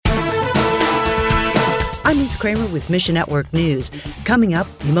I'm Ruth Kramer with Mission Network News. Coming up,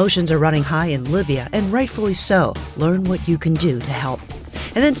 emotions are running high in Libya, and rightfully so. Learn what you can do to help.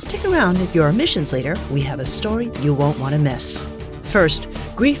 And then stick around if you're a missions leader. We have a story you won't want to miss. First,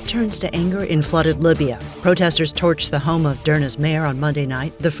 grief turns to anger in flooded Libya. Protesters torched the home of Derna's mayor on Monday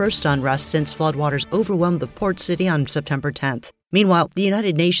night, the first unrest since floodwaters overwhelmed the port city on September 10th. Meanwhile, the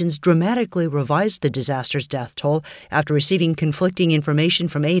United Nations dramatically revised the disaster's death toll after receiving conflicting information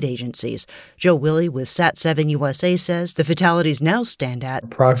from aid agencies. Joe Willey with Sat7 USA says the fatalities now stand at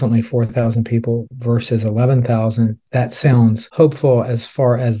approximately 4,000 people versus 11,000. That sounds hopeful as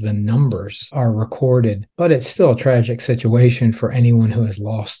far as the numbers are recorded, but it's still a tragic situation for anyone who has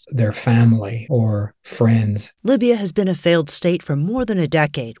lost their family or friends. Libya has been a failed state for more than a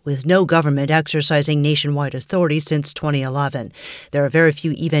decade, with no government exercising nationwide authority since 2011. There are very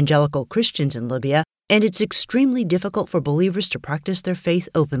few evangelical Christians in Libya, and it's extremely difficult for believers to practice their faith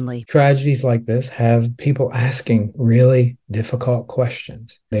openly. Tragedies like this have people asking really difficult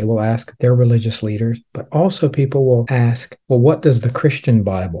questions. They will ask their religious leaders, but also people will ask, well, what does the Christian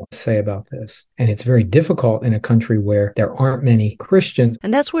Bible say about this? And it's very difficult in a country where there aren't many Christians.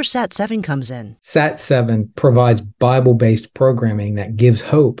 And that's where Sat7 comes in. Sat7 provides Bible-based programming that gives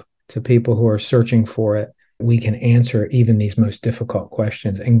hope to people who are searching for it. We can answer even these most difficult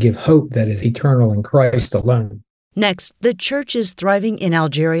questions and give hope that is eternal in Christ alone. Next, the church is thriving in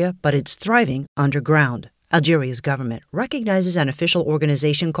Algeria, but it's thriving underground. Algeria's government recognizes an official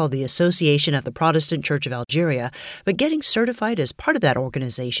organization called the Association of the Protestant Church of Algeria, but getting certified as part of that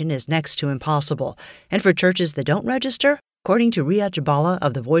organization is next to impossible. And for churches that don't register, according to Riyad Jabala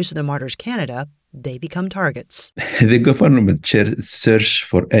of the Voice of the Martyrs Canada, they become targets. The government search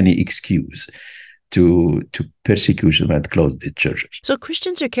for any excuse to persecute them and close the churches. So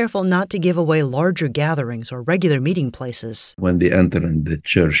Christians are careful not to give away larger gatherings or regular meeting places. When they enter in the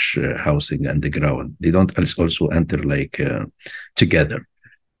church housing underground, they don't also enter together,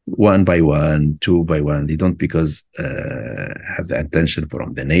 one by one, two by one. They don't because have the attention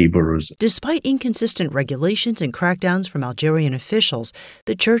from the neighbors. Despite inconsistent regulations and crackdowns from Algerian officials,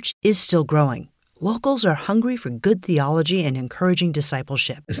 the church is still growing. Locals are hungry for good theology and encouraging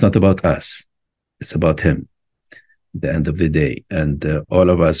discipleship. It's not about us. It's about him, at the end of the day. And all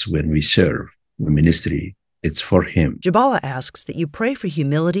of us, when we serve the ministry, it's for him. Jabala asks that you pray for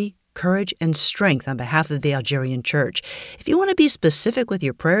humility, courage, and strength on behalf of the Algerian church. If you want to be specific with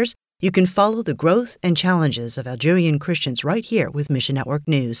your prayers, you can follow the growth and challenges of Algerian Christians right here with Mission Network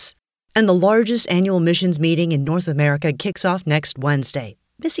News. And the largest annual missions meeting in North America kicks off next Wednesday.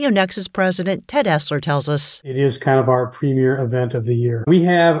 Missio Nexus President Ted Essler tells us, it is kind of our premier event of the year. We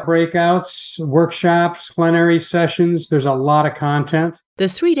have breakouts, workshops, plenary sessions. There's a lot of content. The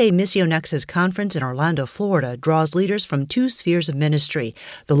 3-day Missio Nexus conference in Orlando, Florida, draws leaders from 2 spheres of ministry,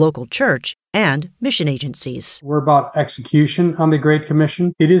 the local church and mission agencies. We're about execution on the Great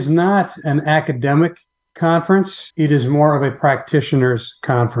Commission. It is not an academic conference. It is more of a practitioners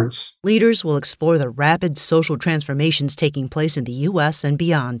conference. Leaders will explore the rapid social transformations taking place in the U.S. and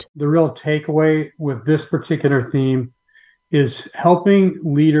beyond. The real takeaway with this particular theme is helping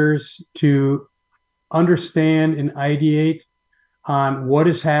leaders to understand and ideate on what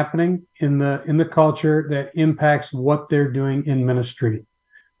is happening in the culture that impacts what they're doing in ministry.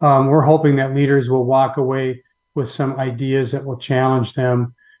 We're hoping that leaders will walk away with some ideas that will challenge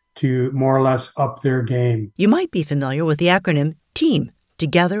them to more or less up their game. You might be familiar with the acronym TEAM.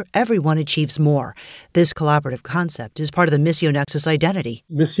 Together, everyone achieves more. This collaborative concept is part of the Missio Nexus identity.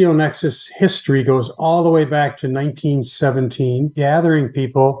 Missio Nexus history goes all the way back to 1917, gathering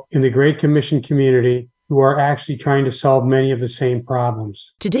people in the Great Commission community who are actually trying to solve many of the same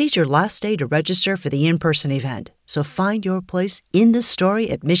problems. Today's your last day to register for the in-person event, so find your place in the story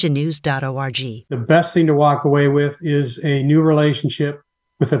at missionnews.org. The best thing to walk away with is a new relationship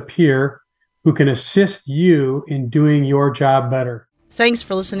with a peer who can assist you in doing your job better. Thanks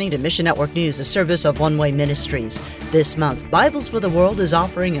for listening to Mission Network News, a service of One Way Ministries. This month, Bibles for the World is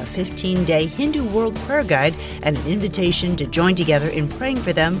offering a 15-day Hindu World Prayer Guide and an invitation to join together in praying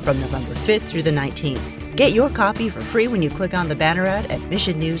for them from November 5th through the 19th. Get your copy for free when you click on the banner ad at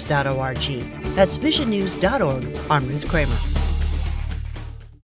missionnews.org. That's missionnews.org. I'm Ruth Kramer.